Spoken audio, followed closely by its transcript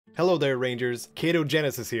Hello there Rangers,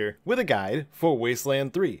 Katogenesis here with a guide for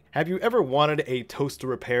Wasteland 3. Have you ever wanted a toaster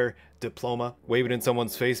repair diploma? Wave it in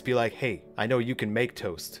someone's face, be like, hey, I know you can make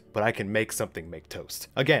toast, but I can make something make toast.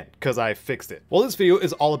 Again, cause I fixed it. Well, this video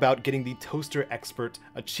is all about getting the Toaster Expert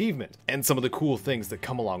achievement and some of the cool things that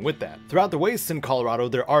come along with that. Throughout the wastes in Colorado,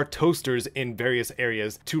 there are toasters in various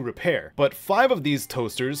areas to repair, but 5 of these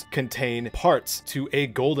toasters contain parts to a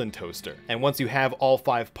golden toaster. And once you have all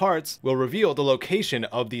 5 parts, we'll reveal the location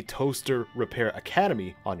of the Toaster Repair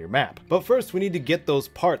Academy on your map. But first, we need to get those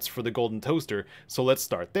parts for the golden toaster, so let's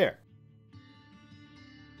start there.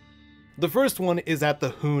 The first one is at the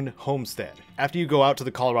Hoon Homestead. After you go out to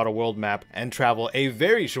the Colorado world map and travel a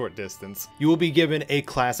very short distance, you will be given a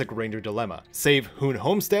classic ranger dilemma. Save Hoon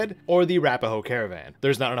Homestead or the Arapaho Caravan.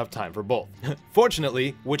 There's not enough time for both.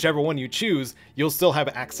 Fortunately, whichever one you choose, you'll still have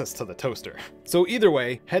access to the toaster. So either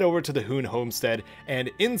way, head over to the Hoon Homestead,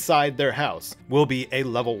 and inside their house will be a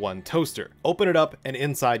level 1 toaster. Open it up, and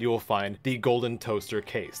inside you will find the golden toaster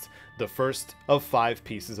case, the first of 5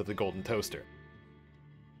 pieces of the golden toaster.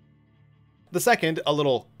 The second, a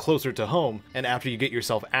little closer to home, and after you get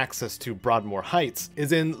yourself access to Broadmoor Heights,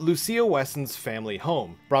 is in Lucia Wesson's family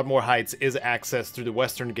home. Broadmoor Heights is accessed through the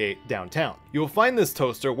western gate downtown. You will find this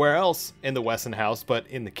toaster where else in the Wesson house but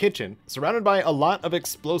in the kitchen, surrounded by a lot of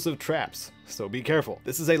explosive traps, so be careful.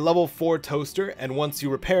 This is a level 4 toaster, and once you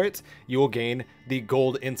repair it, you will gain the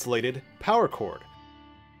gold insulated power cord.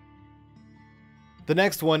 The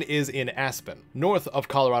next one is in Aspen, north of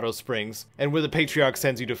Colorado Springs, and where the Patriarch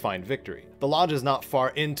sends you to find victory. The lodge is not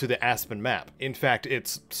far into the Aspen map. In fact,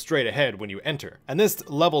 it's straight ahead when you enter. And this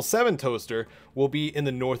level 7 toaster will be in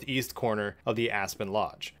the northeast corner of the Aspen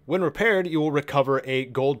Lodge. When repaired, you will recover a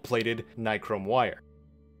gold-plated nichrome wire.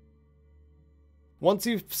 Once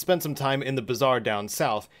you've spent some time in the bazaar down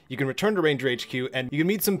south, you can return to Ranger HQ and you can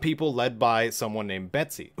meet some people led by someone named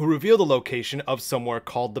Betsy, who reveal the location of somewhere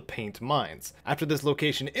called the Paint Mines. After this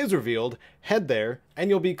location is revealed, head there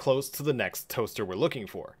and you'll be close to the next toaster we're looking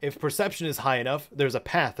for. If perception is high enough, there's a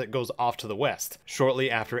path that goes off to the west,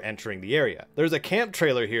 shortly after entering the area. There's a camp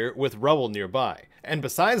trailer here with rubble nearby. And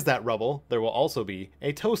besides that rubble, there will also be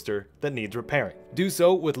a toaster that needs repairing. Do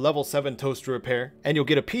so with level 7 toaster repair, and you'll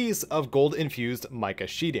get a piece of gold-infused mica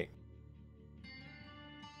sheeting.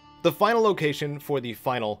 The final location for the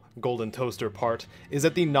final golden toaster part is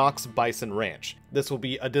at the Knox Bison Ranch. This will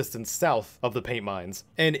be a distance south of the paint mines,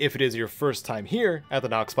 and if it is your first time here at the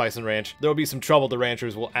Knox Bison Ranch, there will be some trouble the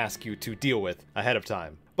ranchers will ask you to deal with ahead of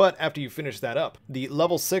time. But after you finish that up, the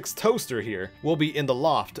level 6 toaster here will be in the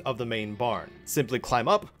loft of the main barn. Simply climb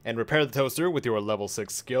up and repair the toaster with your level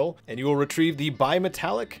 6 skill, and you will retrieve the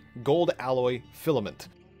bimetallic gold alloy filament.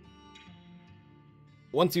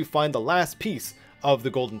 Once you find the last piece of the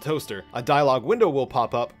golden toaster, a dialog window will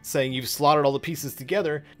pop up saying you've slaughtered all the pieces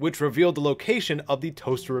together, which revealed the location of the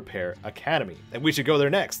Toaster Repair Academy. And we should go there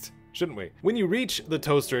next, shouldn't we? When you reach the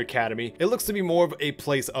Toaster Academy, it looks to be more of a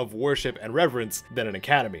place of worship and reverence than an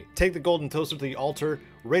academy. Take the golden toaster to the altar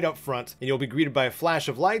right up front, and you'll be greeted by a flash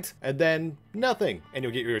of light, and then nothing, and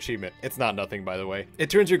you'll get your achievement. It's not nothing, by the way.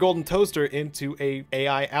 It turns your golden toaster into a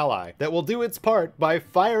AI ally that will do its part by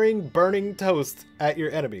firing burning toast at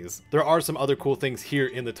your enemies. There are some other cool things here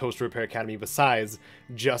in the Toaster Repair Academy besides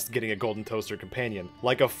just getting a golden toaster companion,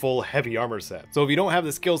 like a full heavy armor set. So if you don't have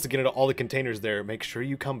the skills to get into all the containers there, make sure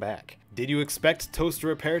you come back. Did you expect toaster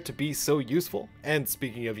repair to be so useful? And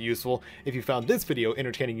speaking of useful, if you found this video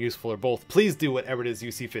entertaining, useful, or both, please do whatever it is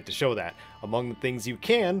you see fit to show that. Among the things you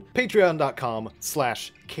can,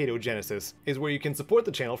 patreon.com/Katogenesis is where you can support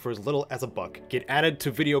the channel for as little as $1, get added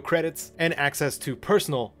to video credits, and access to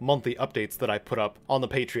personal monthly updates that I put up on the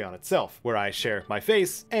Patreon itself, where I share my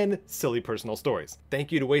face and silly personal stories.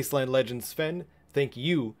 Thank you to Wasteland legend Sven. Thank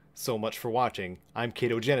you so much for watching. I'm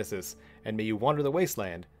Katogenesis, and may you wander the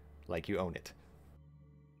wasteland like you own it.